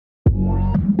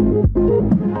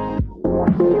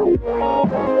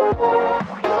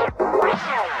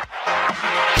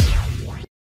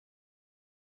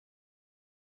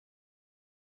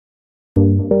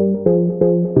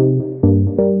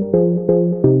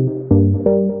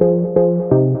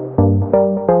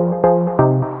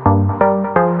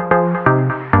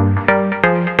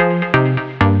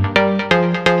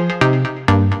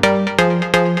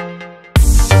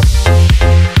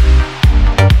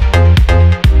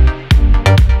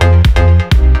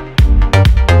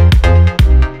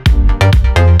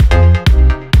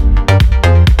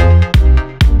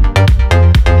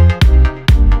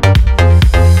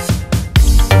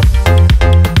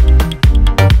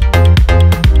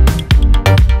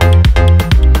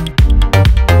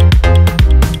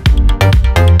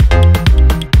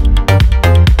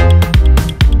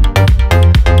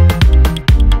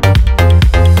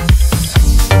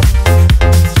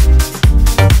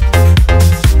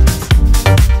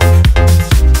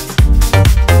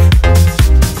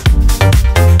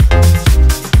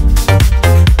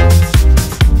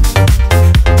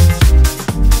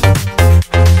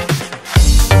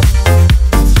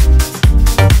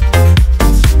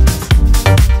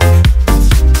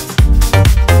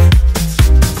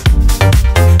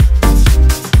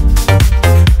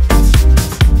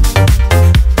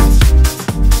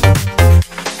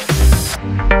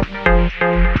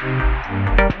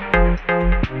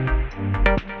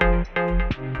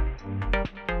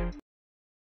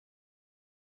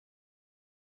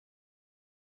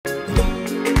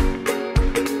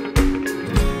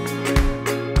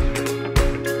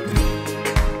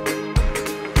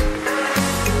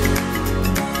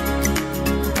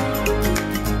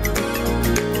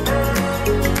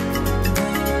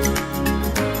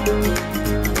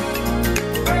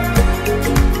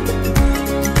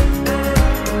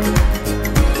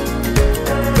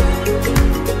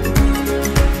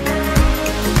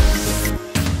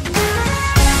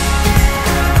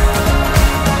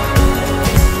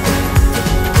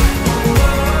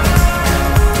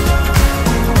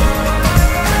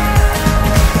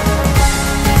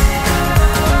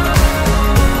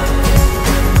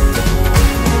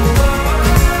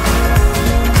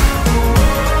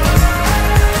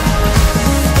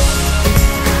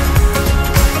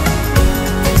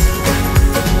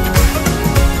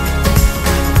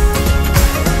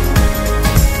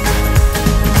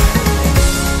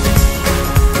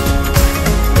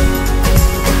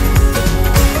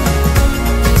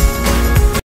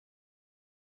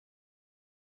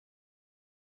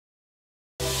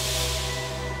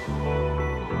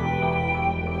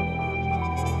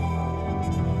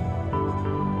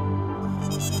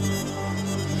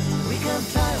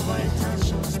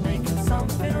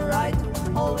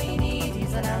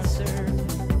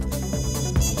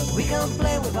can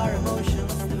play with our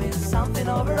emotions, doing something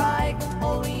override.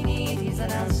 All we need is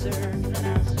an answer, an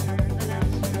answer, an answer.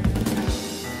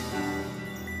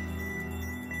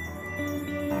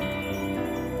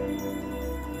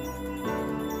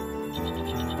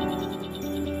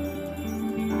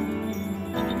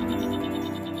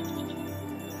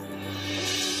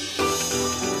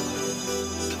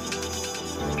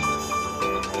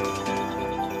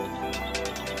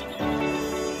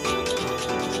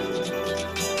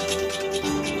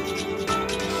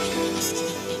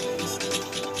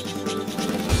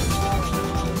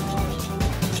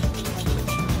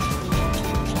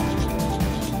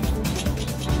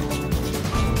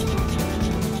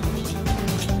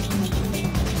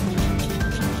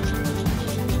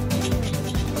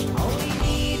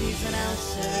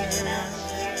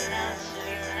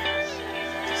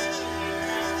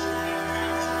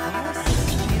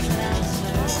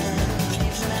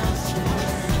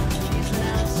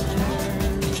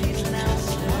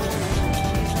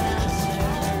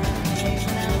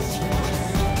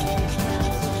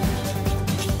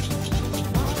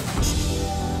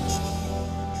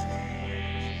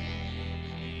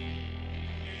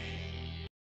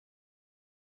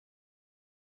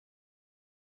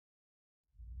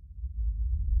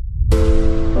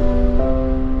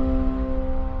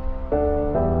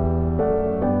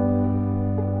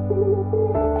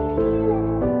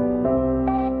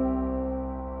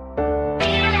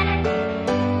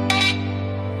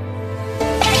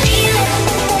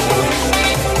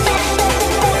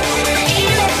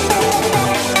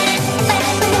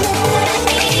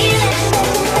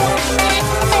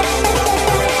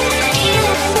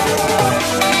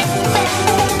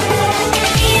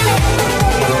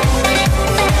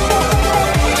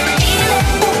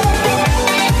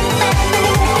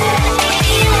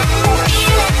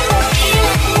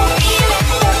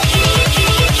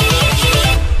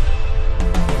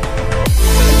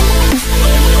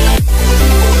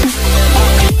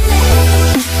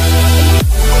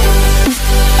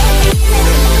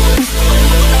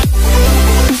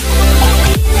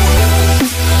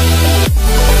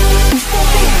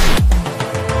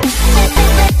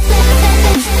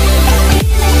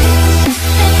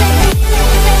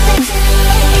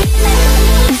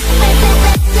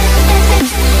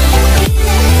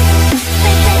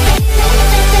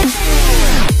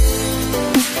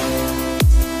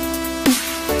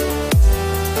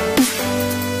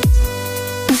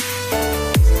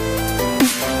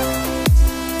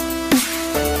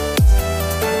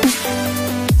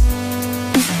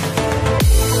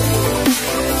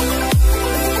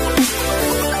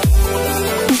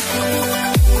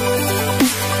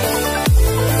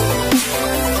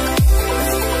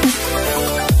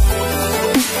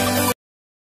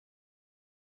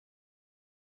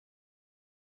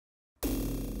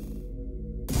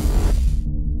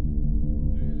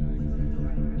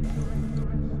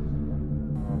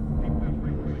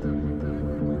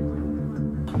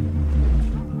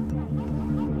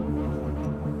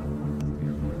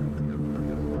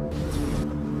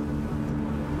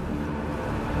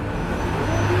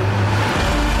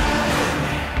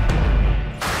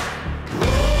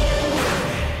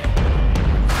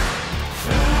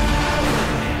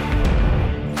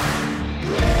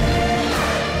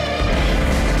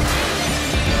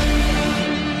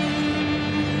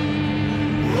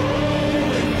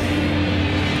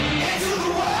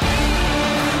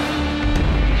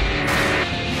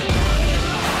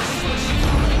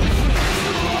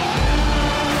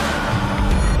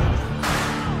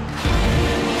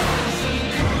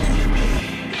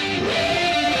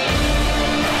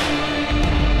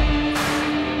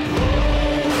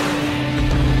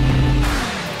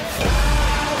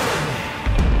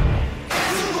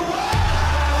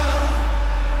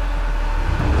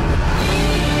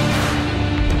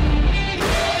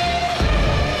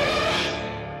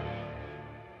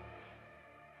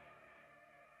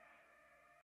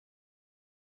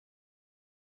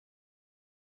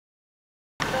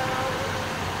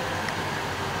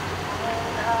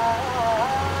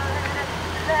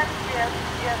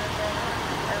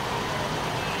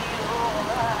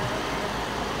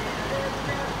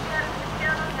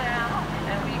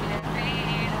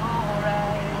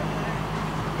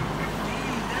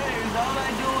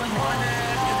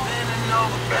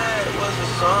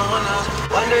 someone else.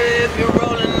 Wonder if you're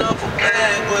rolling up a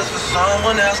bag was for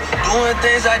someone else. Doing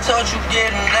things I taught you,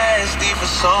 getting nasty for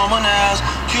someone else.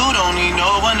 You don't need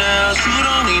no one else. You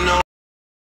don't need no.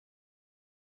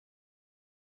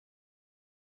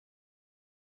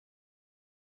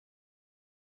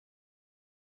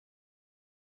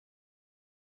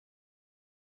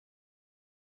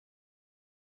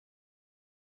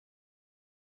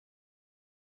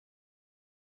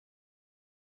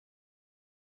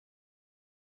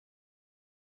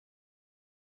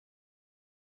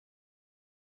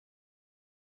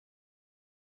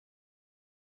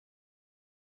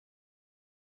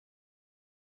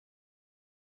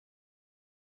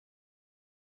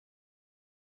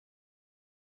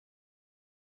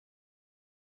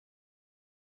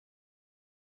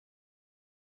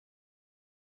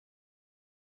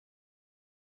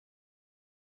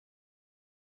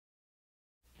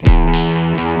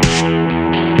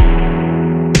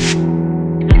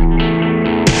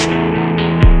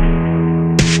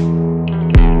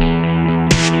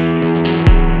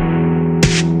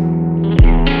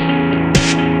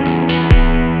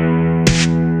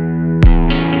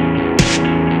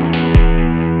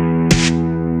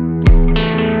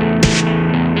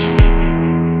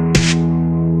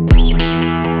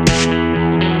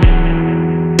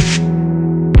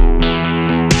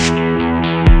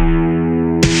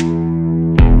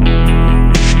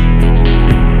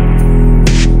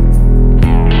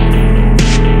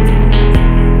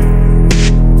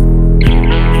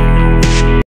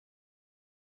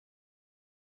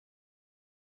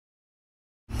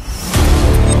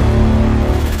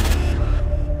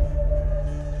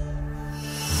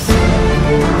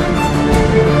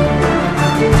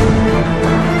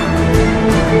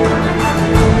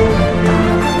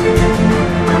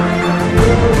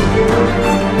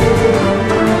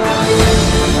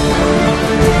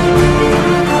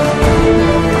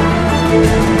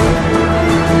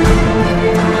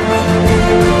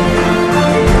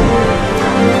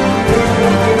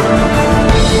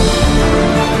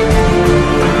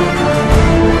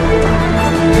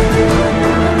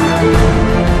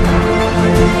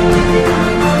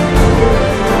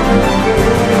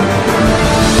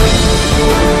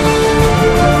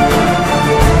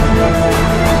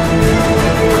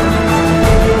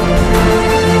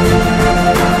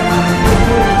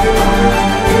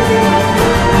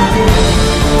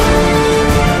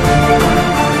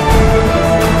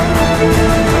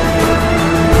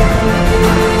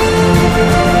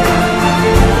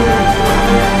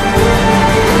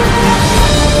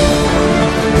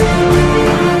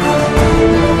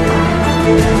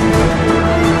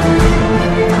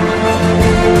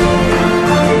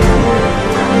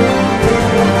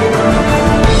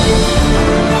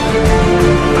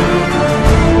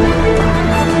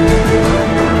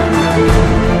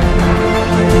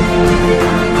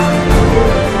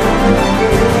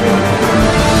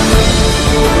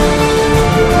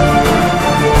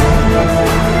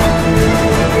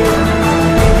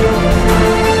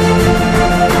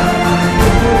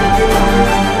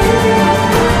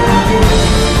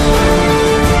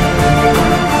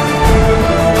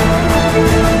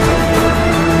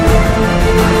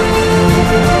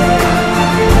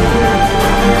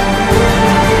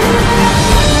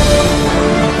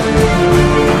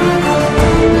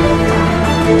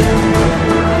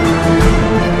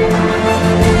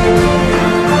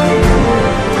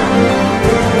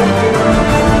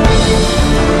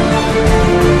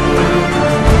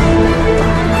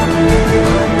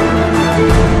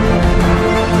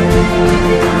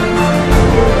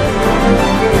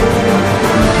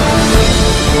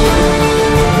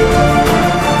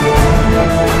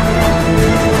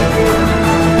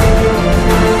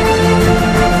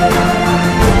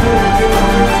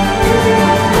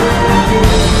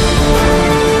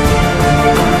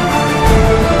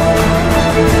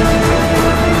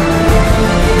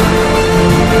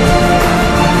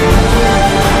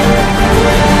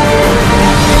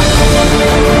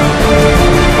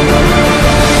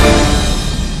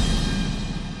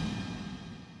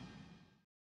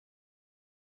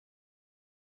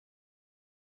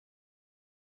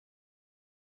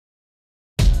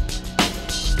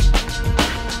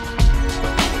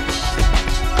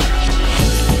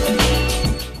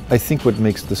 I think what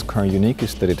makes this car unique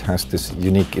is that it has this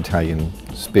unique Italian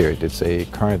spirit. It's a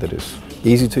car that is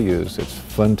easy to use, it's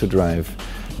fun to drive,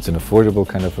 it's an affordable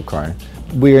kind of a car.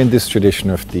 We're in this tradition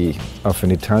of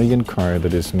an Italian car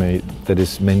that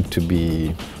is meant to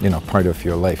be, part of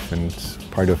your life and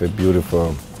part of a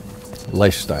beautiful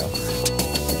lifestyle.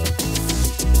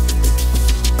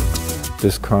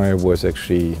 This car was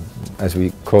actually, as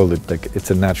we call it,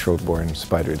 it's a natural born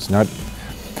spider. It's not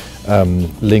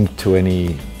linked to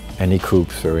any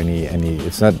coupes or any.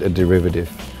 It's not a derivative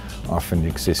of an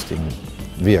existing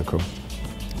vehicle.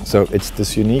 So it's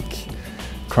this unique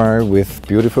car with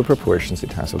beautiful proportions.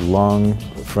 It has a long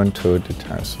front hood, it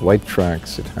has white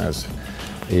tracks, it has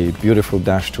a beautiful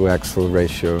dash to axle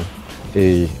ratio,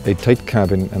 a tight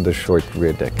cabin and a short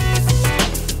rear deck.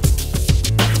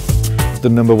 The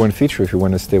number one feature, if you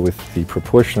want to stay with the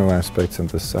proportional aspects and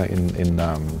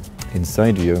the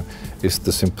inside view, is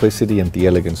the simplicity and the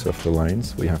elegance of the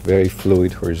lines. We have very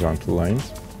fluid horizontal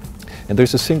lines. And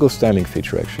there's a single styling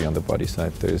feature actually on the body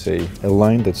side. There's a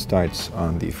line that starts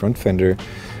on the front fender,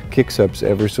 kicks up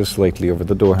ever so slightly over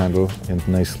the door handle and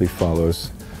nicely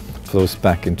flows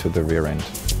back into the rear end.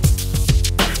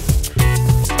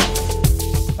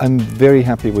 I'm very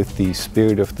happy with the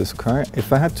spirit of this car.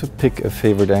 If I had to pick a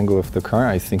favorite angle of the car,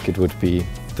 I think it would be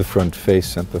the front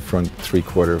face and the front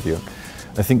three-quarter view.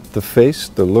 I think the face,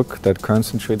 the look, that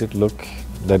concentrated look,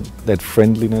 that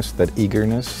friendliness, that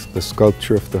eagerness, the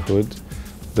sculpture of the hood,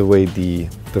 the way the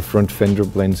front fender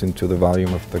blends into the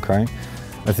volume of the car,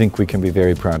 I think we can be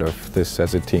very proud of this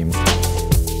as a team.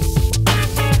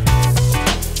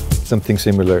 Something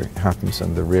similar happens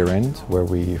on the rear end, where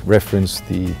we reference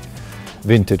the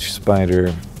vintage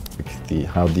Spider,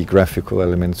 how the graphical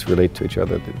elements relate to each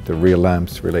other. The rear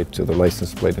lamps relate to the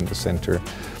license plate in the center,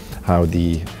 how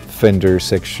the fender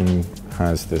section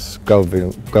has this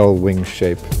gull wing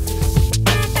shape.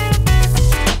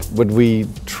 What we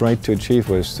tried to achieve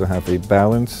was to have a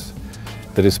balance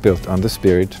that is built on the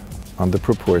spirit, on the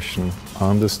proportion,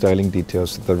 on the styling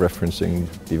details that are referencing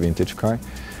the vintage car,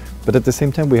 but at the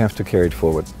same time we have to carry it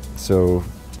forward. So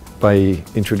by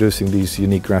introducing these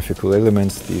unique graphical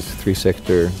elements, these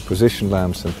three-sector position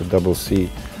lamps and the double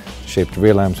C-shaped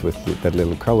rear lamps with that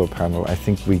little color panel, I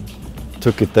think we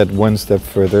took it that one step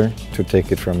further to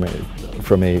take it from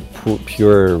a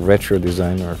pure retro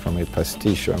design, or from a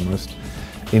pastiche almost,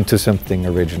 into something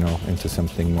original, into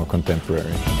something more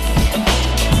contemporary.